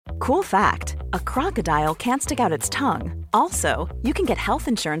Cool fact, a crocodile can't stick out its tongue. Also, you can get health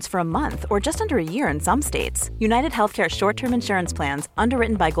insurance for a month or just under a year in some states. United Healthcare short-term insurance plans,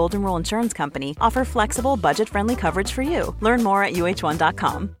 underwritten by Golden Rule Insurance Company, offer flexible, budget-friendly coverage for you. Learn more at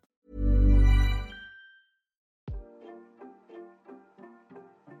uh1.com.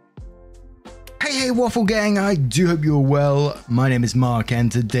 Hey Waffle Gang, I do hope you're well. My name is Mark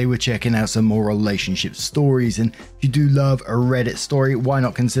and today we're checking out some more relationship stories, and if you do love a Reddit story, why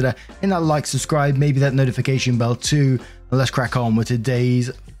not consider hitting that like, subscribe, maybe that notification bell too, and let's crack on with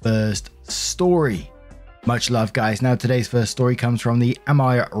today's first story. Much love guys. Now today's first story comes from the Am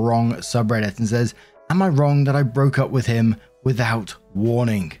I Wrong subreddit and says, am I wrong that I broke up with him without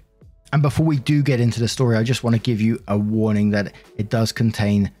warning? And before we do get into the story, I just want to give you a warning that it does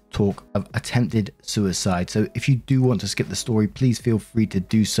contain talk of attempted suicide. So if you do want to skip the story, please feel free to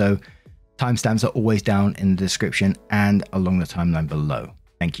do so. Timestamps are always down in the description and along the timeline below.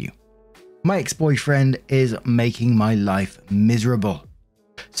 Thank you. My ex-boyfriend is making my life miserable.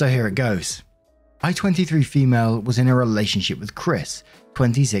 So here it goes. I, 23 female, was in a relationship with Chris,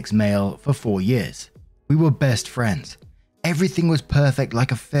 26 male, for 4 years. We were best friends. Everything was perfect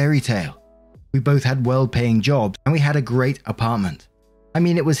like a fairy tale. We both had well-paying jobs and we had a great apartment. I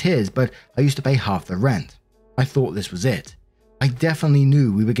mean, it was his, but I used to pay half the rent. I thought this was it. I definitely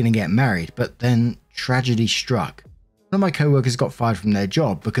knew we were going to get married, but then tragedy struck. One of my co-workers got fired from their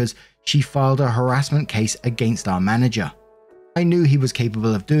job because she filed a harassment case against our manager. I knew he was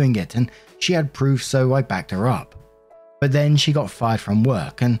capable of doing it and she had proof, so I backed her up. But then she got fired from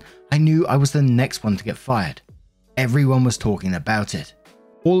work and I knew I was the next one to get fired. Everyone was talking about it.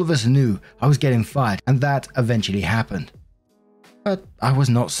 All of us knew I was getting fired and that eventually happened. But I was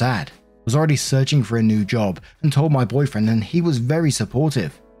not sad. I was already searching for a new job and told my boyfriend, and he was very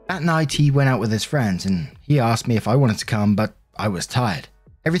supportive. That night he went out with his friends and he asked me if I wanted to come, but I was tired.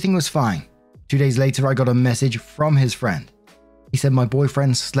 Everything was fine. 2 days later I got a message from his friend. He said my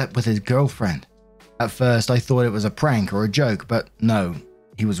boyfriend slept with his girlfriend. At first I thought it was a prank or a joke, but no,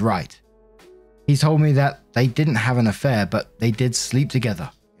 he was right. He told me that they didn't have an affair, but they did sleep together.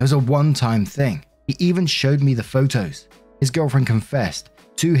 It was a one-time thing. He even showed me the photos. His girlfriend confessed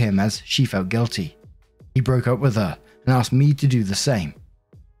to him as she felt guilty. He broke up with her and asked me to do the same.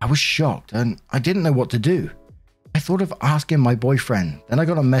 I was shocked and I didn't know what to do. I thought of asking my boyfriend, then I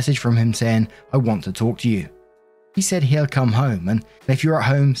got a message from him saying, I want to talk to you. He said he'll come home and if you're at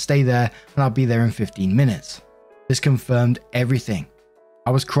home, stay there and I'll be there in 15 minutes. This confirmed everything. I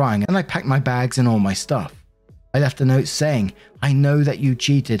was crying and I packed my bags and all my stuff. I left a note saying, I know that you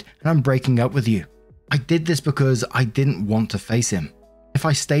cheated and I'm breaking up with you. I did this because I didn't want to face him. If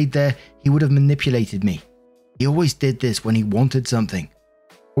I stayed there, he would have manipulated me. He always did this when he wanted something.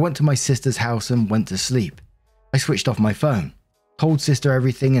 I went to my sister's house and went to sleep. I switched off my phone, told sister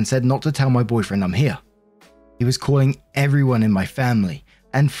everything and said not to tell my boyfriend I'm here. He was calling everyone in my family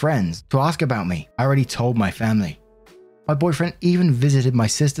and friends to ask about me. I already told my family. My boyfriend even visited my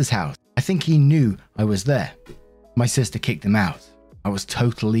sister's house. I think he knew I was there. My sister kicked him out. I was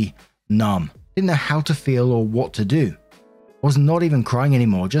totally numb. Didn't know how to feel or what to do. I was not even crying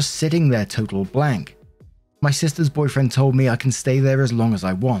anymore, just sitting there total blank. My sister's boyfriend told me I can stay there as long as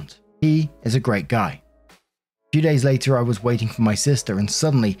I want. He is a great guy. A few days later I was waiting for my sister and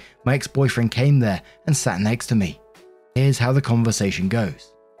suddenly my ex-boyfriend came there and sat next to me. Here's how the conversation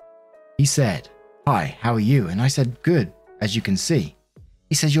goes. He said, "Hi, how are you?" And I said, "Good, as you can see."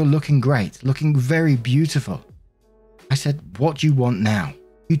 He said, "You're looking great, looking very beautiful." I said, "What do you want now?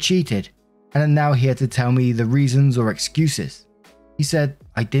 You cheated and are now here to tell me the reasons or excuses." He said,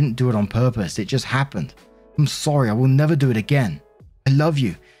 "I didn't do it on purpose, it just happened. I'm sorry, I will never do it again. I love you.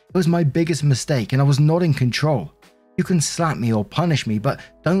 It was my biggest mistake and I was not in control. You can slap me or punish me, but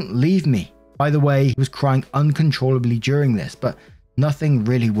don't leave me." By the way, he was crying uncontrollably during this, but nothing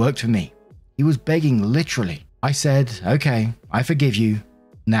really worked for me. He was begging literally. I said, "Okay, I forgive you.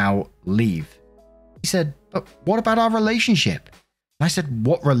 Now leave." He said, "But what about our relationship?" I said,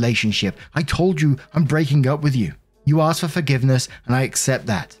 "What relationship? I told you I'm breaking up with you. You asked for forgiveness and I accept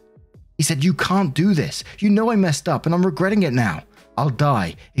that." He said, "You can't do this. You know I messed up and I'm regretting it now. I'll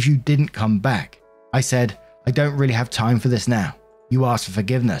die if you didn't come back." I said, "I don't really have time for this now. You asked for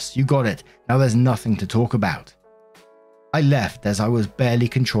forgiveness. You got it. Now there's nothing to talk about." I left as I was barely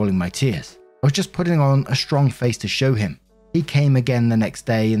controlling my tears. I was just putting on a strong face to show him. He came again the next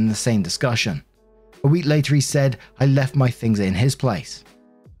day in the same discussion. A week later he said I left my things in his place.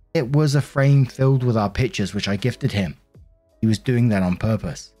 It was a frame filled with our pictures which I gifted him. He was doing that on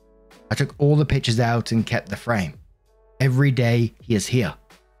purpose. I took all the pictures out and kept the frame. Every day he is here.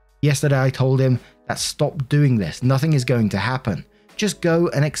 Yesterday I told him that stop doing this, nothing is going to happen. Just go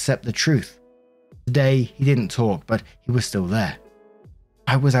and accept the truth. Today, he didn't talk, but he was still there.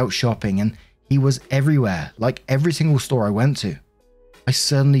 I was out shopping and he was everywhere, like every single store I went to. I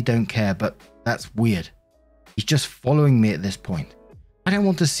certainly don't care, but that's weird. He's just following me at this point. I don't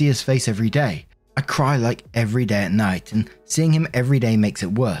want to see his face every day. I cry like every day at night, and seeing him every day makes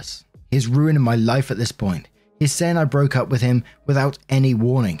it worse. He's ruining my life at this point. He's saying I broke up with him without any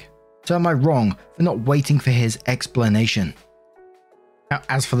warning. So am I wrong for not waiting for his explanation? Now,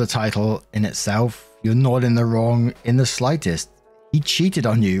 as for the title in itself, you're not in the wrong in the slightest. He cheated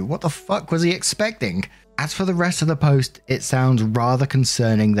on you. What the fuck was he expecting? As for the rest of the post, it sounds rather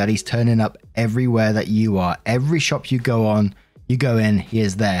concerning that he's turning up everywhere that you are. Every shop you go in, he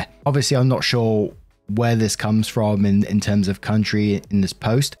is there. Obviously, I'm not sure where this comes from in terms of country in this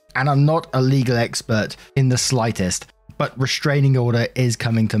post, and I'm not a legal expert in the slightest, but restraining order is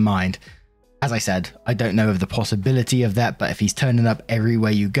coming to mind. As I said, I don't know of the possibility of that, but if he's turning up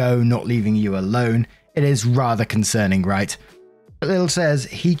everywhere you go, not leaving you alone, it is rather concerning, right? But Lil says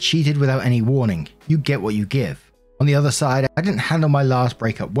he cheated without any warning. You get what you give. On the other side, I didn't handle my last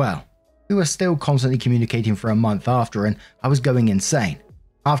breakup well. We were still constantly communicating for a month after, and I was going insane.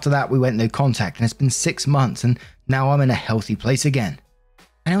 After that, we went no contact, and it's been 6 months, and now I'm in a healthy place again.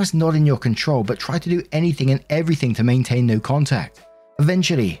 I know it's not in your control, but try to do anything and everything to maintain no contact.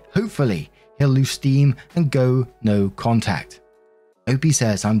 Eventually, hopefully, he'll lose steam and go no contact. Opie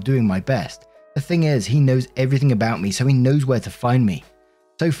says I'm doing my best. The thing is, he knows everything about me, so he knows where to find me.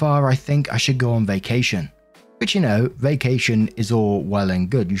 So far, I think I should go on vacation. Which, vacation is all well and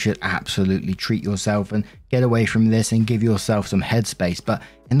good. You should absolutely treat yourself and get away from this and give yourself some headspace. But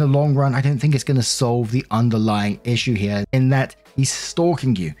in the long run, I don't think it's going to solve the underlying issue here in that he's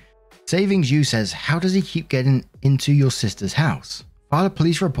stalking you. Savings You says, how does he keep getting into your sister's house? File a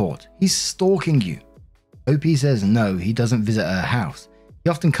police report. He's stalking you. OP says no, he doesn't visit her house.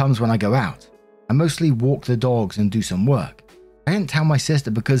 He often comes when I go out. I mostly walk the dogs and do some work. I didn't tell my sister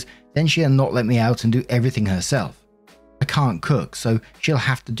because then she'll not let me out and do everything herself. I can't cook, so she'll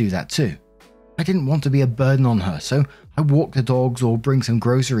have to do that too. I didn't want to be a burden on her, so I walk the dogs or bring some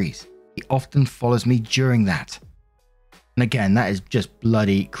groceries. He often follows me during that. And again, that is just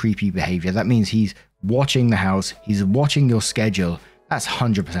bloody creepy behavior. That means he's watching the house, he's watching your schedule. That's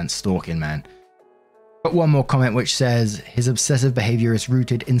 100% stalking, man. But one more comment which says his obsessive behavior is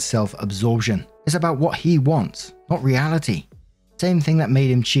rooted in self-absorption. It's about what he wants, not reality. Same thing that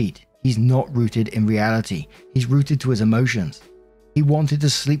made him cheat. He's not rooted in reality. He's rooted to his emotions. He wanted to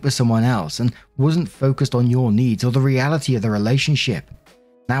sleep with someone else and wasn't focused on your needs or the reality of the relationship.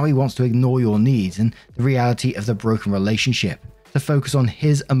 Now he wants to ignore your needs and the reality of the broken relationship to focus on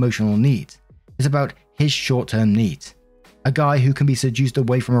his emotional needs. It's about his short-term needs. A guy who can be seduced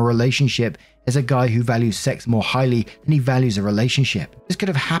away from a relationship is a guy who values sex more highly than he values a relationship. This could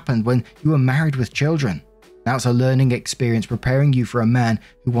have happened when you were married with children. Now it's a learning experience preparing you for a man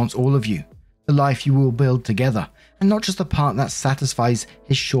who wants all of you, the life you will build together, and not just the part that satisfies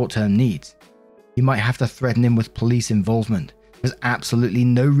his short-term needs. You might have to threaten him with police involvement. There's absolutely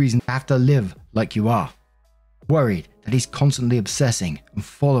no reason to have to live like you are. Worried that he's constantly obsessing and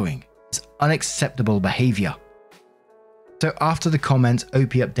following his unacceptable behavior. So after the comments,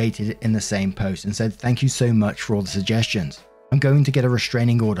 OP updated in the same post and said, "Thank you so much for all the suggestions. I'm going to get a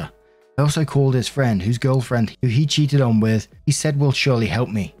restraining order. I also called his friend, whose girlfriend, who he cheated on with, he said will surely help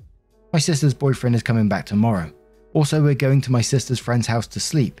me. My sister's boyfriend is coming back tomorrow. Also, we're going to my sister's friend's house to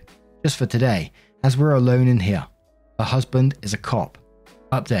sleep, just for today, as we're alone in here. Her husband is a cop.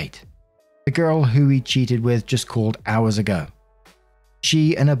 Update. The girl who he cheated with just called hours ago.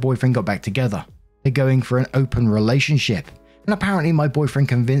 She and her boyfriend got back together. They're going for an open relationship, and apparently my boyfriend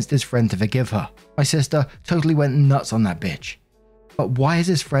convinced his friend to forgive her. My sister totally went nuts on that bitch. But why is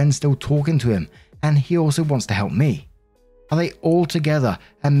his friend still talking to him, and he also wants to help me? Are they all together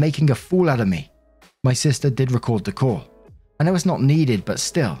and making a fool out of me? My sister did record the call. I know it's not needed, but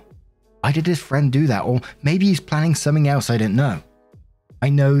still. Why did his friend do that, or maybe he's planning something else I didn't know? I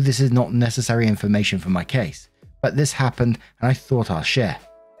know this is not necessary information for my case, but this happened and I thought I'll share.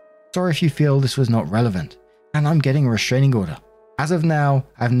 Sorry if you feel this was not relevant, and I'm getting a restraining order. As of now,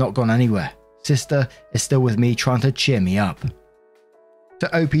 I have not gone anywhere. Sister is still with me trying to cheer me up." So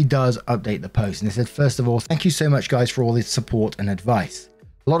OP does update the post and it said, "First of all, thank you so much guys for all the support and advice.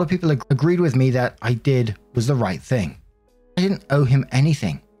 A lot of people agreed with me that I did was the right thing. I didn't owe him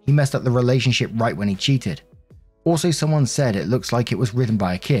anything. He messed up the relationship right when he cheated. Also, someone said it looks like it was written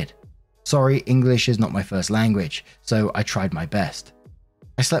by a kid. Sorry, English is not my first language, so I tried my best.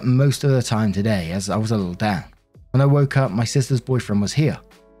 I slept most of the time today as I was a little down. When I woke up, my sister's boyfriend was here.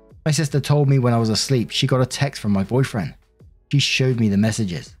 My sister told me when I was asleep she got a text from my boyfriend. She showed me the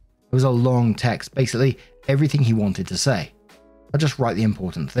messages. It was a long text, basically everything he wanted to say. I'll just write the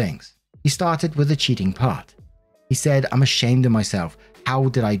important things. He started with the cheating part. He said, I'm ashamed of myself. How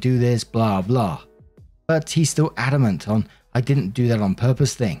did I do this? Blah, blah. But he's still adamant on I didn't do that on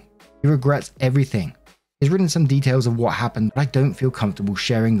purpose thing. He regrets everything. He's written some details of what happened, but I don't feel comfortable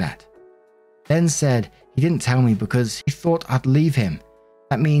sharing that. Then said he didn't tell me because he thought I'd leave him.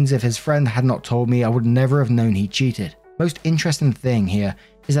 That means if his friend had not told me, I would never have known he cheated. Most interesting thing here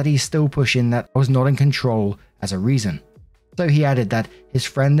is that he's still pushing that I was not in control as a reason. So he added that his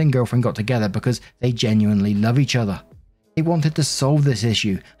friend and girlfriend got together because they genuinely love each other. They wanted to solve this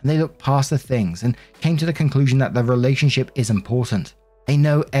issue and they looked past the things and came to the conclusion that the relationship is important. They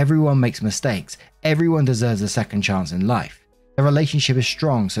know everyone makes mistakes. Everyone deserves a second chance in life. Their relationship is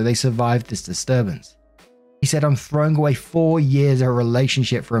strong, so they survived this disturbance. He said, I'm throwing away 4 years of a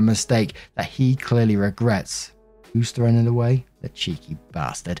relationship for a mistake that he clearly regrets. Who's throwing it away? The cheeky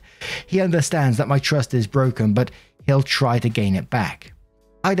bastard. He understands that my trust is broken, but he'll try to gain it back.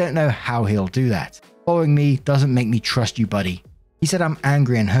 I don't know how he'll do that. Following me doesn't make me trust you, buddy. He said I'm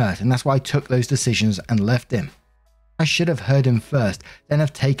angry and hurt, and that's why I took those decisions and left him. I should have heard him first, then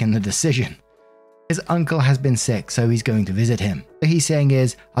have taken the decision. His uncle has been sick, so he's going to visit him. What he's saying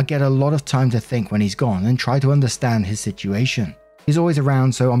is, I'll get a lot of time to think when he's gone and try to understand his situation. He's always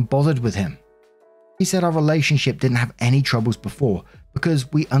around, so I'm bothered with him. He said our relationship didn't have any troubles before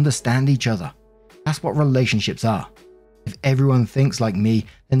because we understand each other. That's what relationships are. If everyone thinks like me,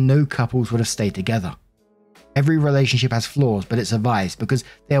 then no couples would have stayed together. Every relationship has flaws, but it survives because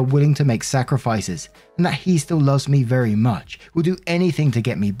they are willing to make sacrifices, and that he still loves me very much, will do anything to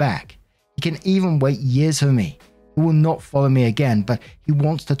get me back. He can even wait years for me. He will not follow me again, but he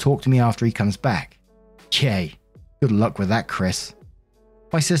wants to talk to me after he comes back. Yay. Good luck with that, Chris.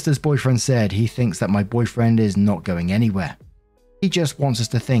 My sister's boyfriend said he thinks that my boyfriend is not going anywhere. He just wants us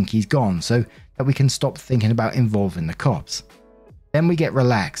to think he's gone so that we can stop thinking about involving the cops. Then we get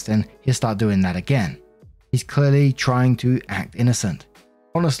relaxed and he'll start doing that again. He's clearly trying to act innocent.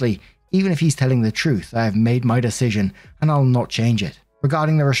 Honestly, even if he's telling the truth, I have made my decision and I'll not change it.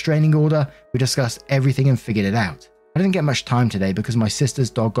 Regarding the restraining order, we discussed everything and figured it out. I didn't get much time today because my sister's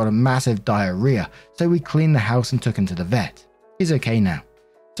dog got a massive diarrhea, so we cleaned the house and took him to the vet. He's okay now.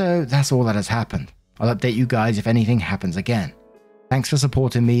 So that's all that has happened. I'll update you guys if anything happens again. Thanks for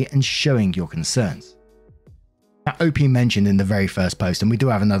supporting me and showing your concerns. Now, OP mentioned in the very first post, and we do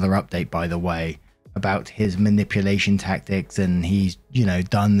have another update by the way, about his manipulation tactics, and he's,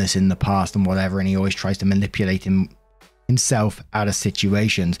 done this in the past and whatever, and he always tries to manipulate himself out of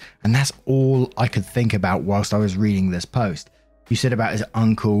situations. And that's all I could think about whilst I was reading this post. You said about his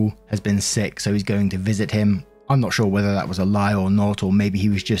uncle has been sick, so he's going to visit him. I'm not sure whether that was a lie or not, or maybe he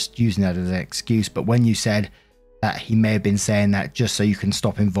was just using that as an excuse, but when you said that he may have been saying that just so you can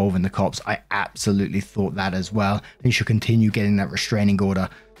stop involving the cops, I absolutely thought that as well. And you should continue getting that restraining order,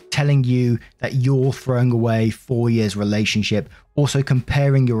 telling you that you're throwing away 4 years relationship, also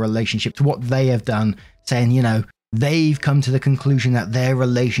comparing your relationship to what they have done, saying, they've come to the conclusion that their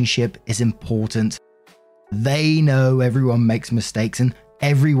relationship is important. They know everyone makes mistakes and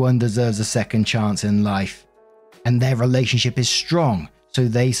everyone deserves a second chance in life. And their relationship is strong, so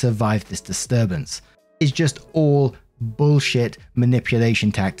they survived this disturbance. It's just all bullshit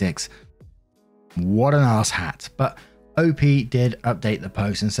manipulation tactics. What an ass hat. But OP did update the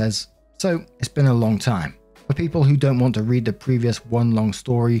post and says, so it's been a long time. For people who don't want to read the previous one long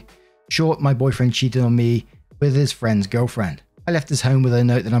story, short, my boyfriend cheated on me with his friend's girlfriend. I left his home with a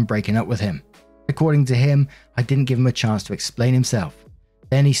note that I'm breaking up with him. According to him, I didn't give him a chance to explain himself.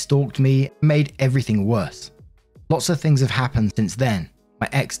 Then he stalked me and made everything worse. Lots of things have happened since then. My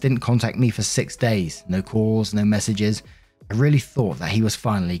ex didn't contact me for 6 days. No calls, no messages. I really thought that he was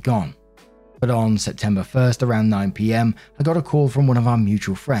finally gone. But on September 1st around 9 PM, I got a call from one of our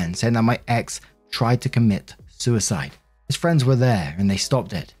mutual friends saying that my ex tried to commit suicide. His friends were there and they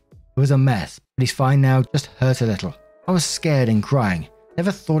stopped it. It was a mess, but he's fine now, just hurt a little. I was scared and crying.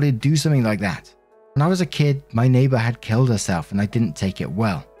 Never thought he'd do something like that. When I was a kid, my neighbor had killed herself and I didn't take it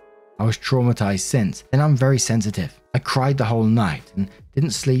well. I was traumatized since, and I'm very sensitive. I cried the whole night and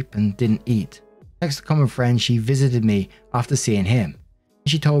didn't sleep and didn't eat. Next to common friend, she visited me after seeing him.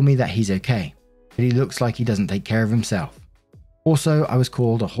 She told me that he's okay, but he looks like he doesn't take care of himself. Also, I was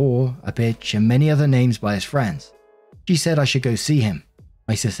called a whore, a bitch, and many other names by his friends. She said I should go see him.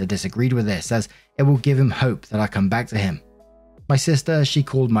 My sister disagreed with this, as it will give him hope that I come back to him. My sister, she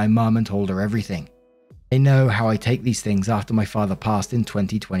called my mum and told her everything. They know how I take these things after my father passed in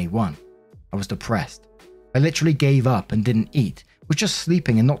 2021. I was depressed. I literally gave up and didn't eat, was just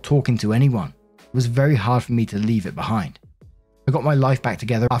sleeping and not talking to anyone. It was very hard for me to leave it behind. I got my life back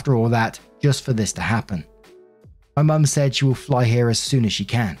together after all that just for this to happen. My mum said she will fly here as soon as she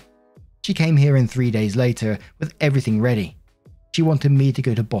can. She came here in 3 days later with everything ready. She wanted me to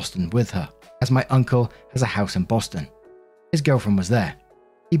go to Boston with her, as my uncle has a house in Boston. His girlfriend was there.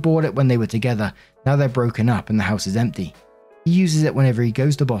 He bought it when they were together. Now they're broken up and the house is empty. He uses it whenever he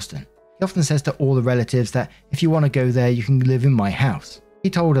goes to Boston. He often says to all the relatives that if you want to go there, you can live in my house. He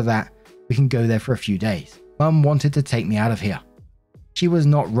told her that we can go there for a few days. Mum wanted to take me out of here. She was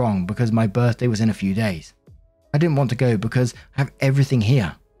not wrong because my birthday was in a few days. I didn't want to go because I have everything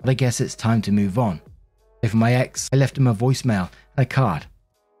here, but I guess it's time to move on. So for my ex, I left him a voicemail and a card.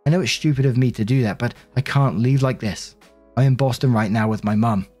 I know it's stupid of me to do that, but I can't leave like this. I'm in Boston right now with my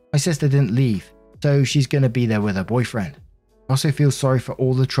mum. My sister didn't leave, so she's going to be there with her boyfriend. I also feel sorry for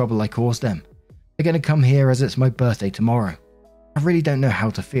all the trouble I caused them. They're going to come here as it's my birthday tomorrow. I really don't know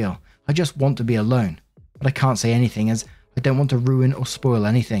how to feel. I just want to be alone, but I can't say anything as I don't want to ruin or spoil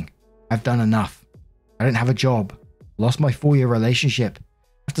anything. I've done enough. I don't have a job. Lost my 4-year relationship. I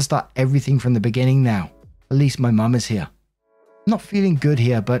have to start everything from the beginning now. At least my mum is here. I'm not feeling good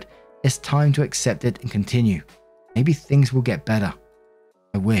here, but it's time to accept it and continue. Maybe things will get better.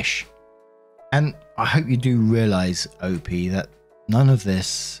 I wish. And I hope you do realize, OP, that none of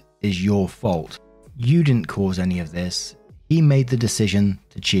this is your fault. You didn't cause any of this. He made the decision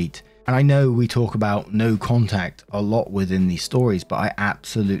to cheat. And I know we talk about no contact a lot within these stories, but I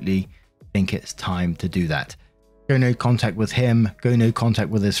absolutely think it's time to do that. Go no contact with him, go no contact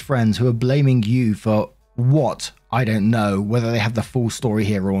with his friends who are blaming you for what? I don't know, whether they have the full story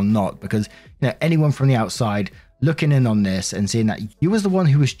here or not, because anyone from the outside looking in on this and seeing that you was the one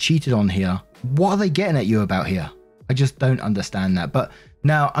who was cheated on here, what are they getting at you about here? I just don't understand that. But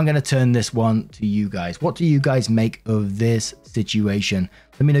now I'm going to turn this one to you guys. What do you guys make of this situation?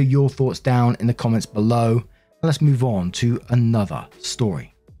 Let me know your thoughts down in the comments below. Let's move on to another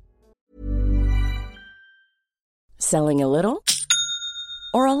story. Selling a little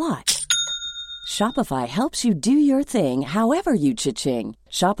or a lot? Shopify helps you do your thing however you cha-ching.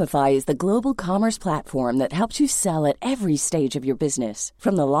 Shopify is the global commerce platform that helps you sell at every stage of your business.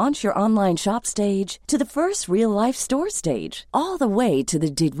 From the launch your online shop stage to the first real-life store stage, all the way to the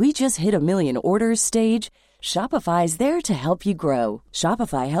did we just hit a million orders stage. Shopify is there to help you grow.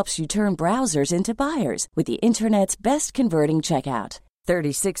 Shopify helps you turn browsers into buyers with the internet's best converting checkout.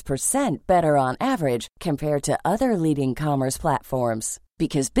 36% better on average compared to other leading commerce platforms.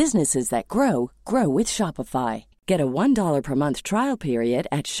 Because businesses that grow, grow with Shopify. Get a $1 per month trial period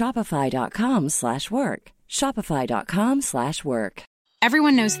at shopify.com/work. Shopify.com/work.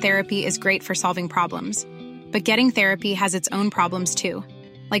 Everyone knows therapy is great for solving problems. But getting therapy has its own problems too.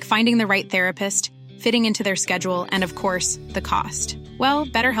 Like finding the right therapist, fitting into their schedule, and of course, the cost. Well,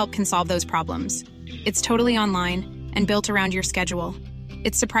 BetterHelp can solve those problems. It's totally online and built around your schedule.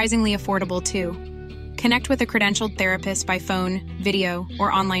 It's surprisingly affordable too. Connect with a credentialed therapist by phone, video, or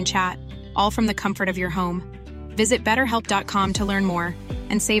online chat, all from the comfort of your home. Visit BetterHelp.com to learn more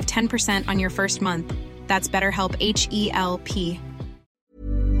and save 10% on your first month. That's BetterHelp, H-E-L-P.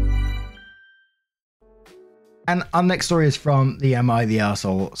 And our next story is from the Am I the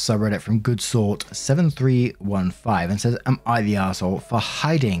Arsehole subreddit from GoodSort7315 and says, Am I the arsehole for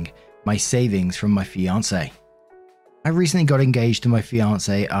hiding my savings from my fiancé? I recently got engaged to my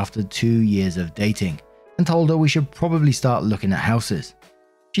fiancé after 2 years of dating and told her we should probably start looking at houses.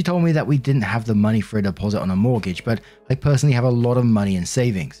 She told me that we didn't have the money for a deposit on a mortgage, but I personally have a lot of money in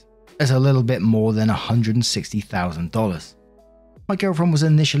savings. It's a little bit more than $160,000. My girlfriend was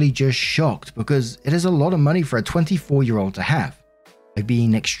initially just shocked because it is a lot of money for a 24-year-old to have. I've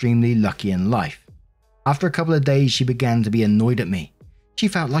been extremely lucky in life. After a couple of days, she began to be annoyed at me. She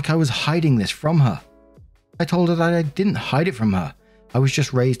felt like I was hiding this from her. I told her that I didn't hide it from her. I was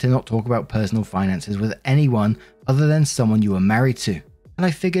just raised to not talk about personal finances with anyone other than someone you were married to. And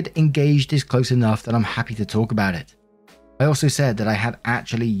I figured engaged is close enough that I'm happy to talk about it. I also said that I had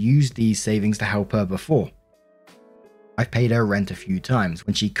actually used these savings to help her before. I've paid her rent a few times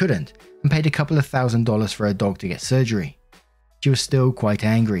when she couldn't and paid a couple of $1,000s for her dog to get surgery. She was still quite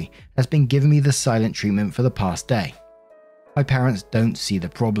angry and has been giving me the silent treatment for the past day. My parents don't see the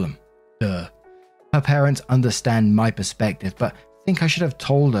problem. Her parents understand my perspective but think I should have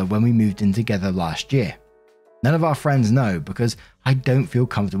told her when we moved in together last year. None of our friends know because I don't feel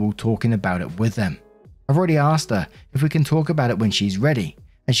comfortable talking about it with them. I've already asked her if we can talk about it when she's ready,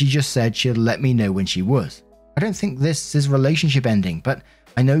 and she just said she'd let me know when she was. I don't think this is relationship ending, but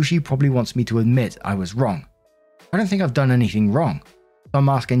I know she probably wants me to admit I was wrong. I don't think I've done anything wrong, so I'm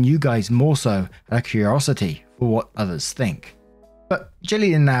asking you guys more so out of curiosity for what others think. But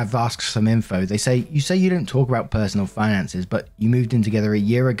Jillian Nav asks some info. They say, you say you don't talk about personal finances, but you moved in together a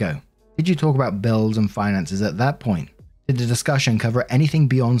year ago. Did you talk about bills and finances at that point? Did the discussion cover anything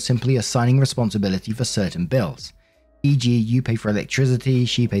beyond simply assigning responsibility for certain bills? E.g., you pay for electricity,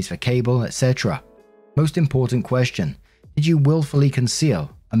 she pays for cable, etc. Most important question, did you willfully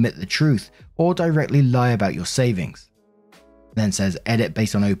conceal, omit the truth, or directly lie about your savings? Then says, edit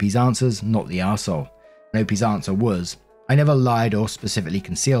based on OP's answers, not the arsehole. And OP's answer was, I never lied or specifically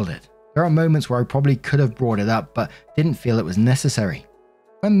concealed it. There are moments where I probably could have brought it up, but didn't feel it was necessary.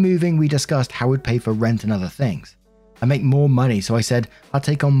 When moving, we discussed how we'd pay for rent and other things. I make more money, so I said I'll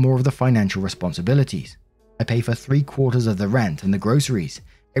take on more of the financial responsibilities. I pay for 3/4 of the rent and the groceries.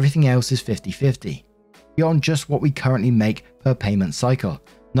 Everything else is 50-50. Beyond just what we currently make per payment cycle,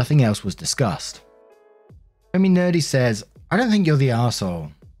 nothing else was discussed. Homie Nerdy says, I don't think you're the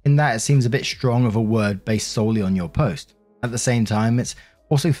arsehole. In that, it seems a bit strong of a word based solely on your post. At the same time, it's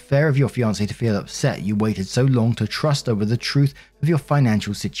also fair of your fiancé to feel upset you waited so long to trust her with the truth of your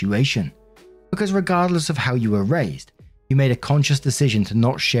financial situation. Because regardless of how you were raised, you made a conscious decision to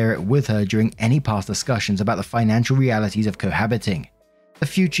not share it with her during any past discussions about the financial realities of cohabiting, the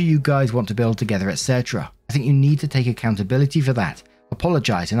future you guys want to build together, etc. I think you need to take accountability for that,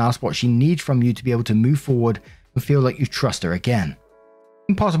 apologize and ask what she needs from you to be able to move forward and feel like you trust her again.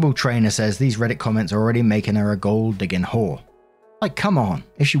 Impossible Trainer says these Reddit comments are already making her a gold-digging whore. Like, come on,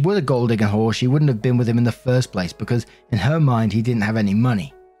 if she was a gold-digging whore, she wouldn't have been with him in the first place because in her mind he didn't have any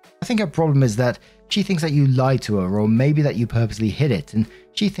money. I think her problem is that she thinks that you lied to her, or maybe that you purposely hid it, and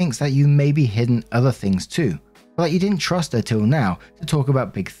she thinks that you maybe hidden other things too, or that you didn't trust her till now to talk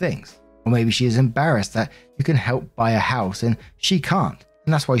about big things. Or maybe she is embarrassed that you can help buy a house and she can't,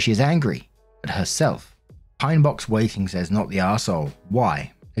 and that's why she is angry at herself. Pinebox Waiting says, not the arsehole.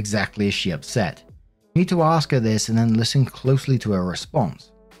 Why exactly is she upset? You need to ask her this and then listen closely to her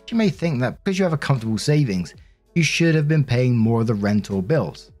response. She may think that because you have a comfortable savings, you should have been paying more of the rent or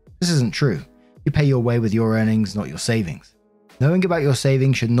bills. This isn't true. You pay your way with your earnings, not your savings. Knowing about your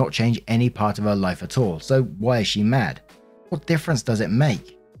savings should not change any part of her life at all, so why is she mad? What difference does it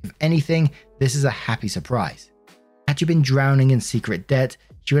make? If anything, this is a happy surprise. Had you been drowning in secret debt,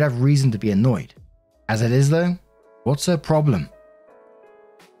 she would have reason to be annoyed. As it is though, what's her problem?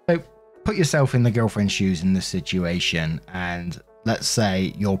 So put yourself in the girlfriend's shoes in this situation, and let's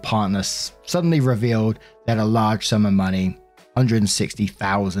say your partner suddenly revealed they had a large sum of money,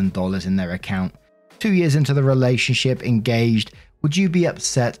 $160,000 in their account. 2 years into the relationship, engaged, would you be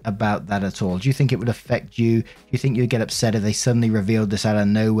upset about that at all? Do you think it would affect you? Do you think you'd get upset if they suddenly revealed this out of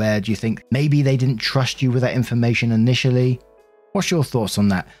nowhere? Do you think maybe they didn't trust you with that information initially? What's your thoughts on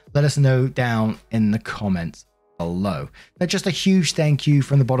that? Let us know down in the comments below. Now, just a huge thank you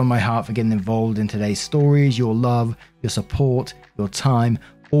from the bottom of my heart for getting involved in today's stories. Your love, your support, your time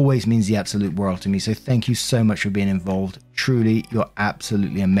always means the absolute world to me. So thank you so much for being involved. Truly, you're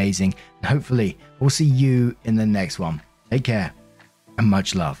absolutely amazing. And hopefully we'll see you in the next one. Take care and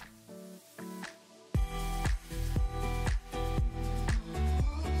much love.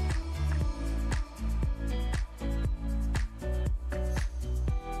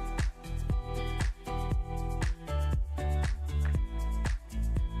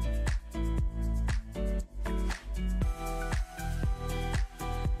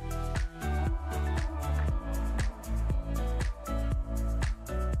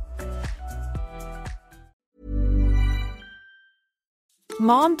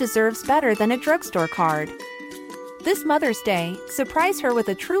 Mom deserves better than a drugstore card. This Mother's Day, surprise her with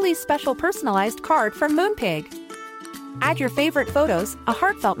a truly special personalized card from Moonpig. Add your favorite photos, a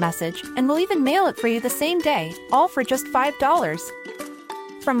heartfelt message, and we'll even mail it for you the same day, all for just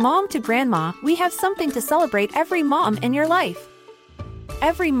 $5. From mom to grandma, we have something to celebrate every mom in your life.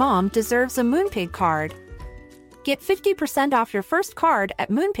 Every mom deserves a Moonpig card. Get 50% off your first card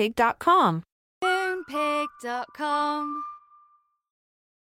at moonpig.com. Moonpig.com